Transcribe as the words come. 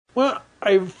Well,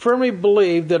 I firmly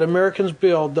believe that Americans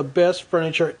build the best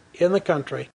furniture in the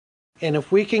country. And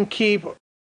if we can keep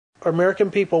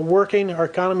American people working, our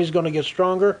economy is going to get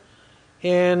stronger.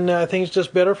 And I think it's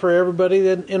just better for everybody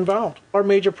involved. Our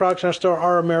major products in our store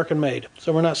are American made.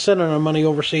 So we're not sending our money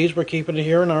overseas. We're keeping it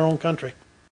here in our own country.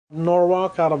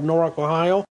 Norwalk out of Norwalk,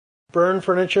 Ohio. Byrne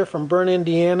Furniture from Byrne,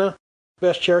 Indiana.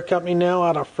 Best chair company now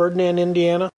out of Ferdinand,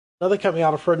 Indiana. Another company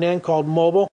out of Ferdinand called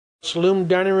Moebel. Saloom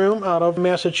Dining Room out of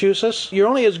Massachusetts. You're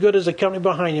only as good as the company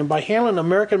behind you. And by handling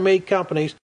American-made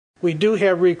companies, we do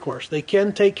have recourse. They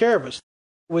can take care of us.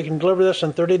 We can deliver this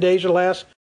in 30 days or less.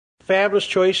 Fabulous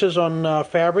choices on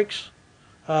fabrics,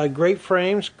 great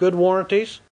frames, good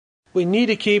warranties. We need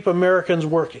to keep Americans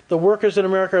working. The workers in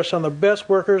America are some of the best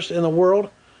workers in the world,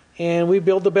 and we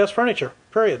build the best furniture,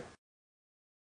 period.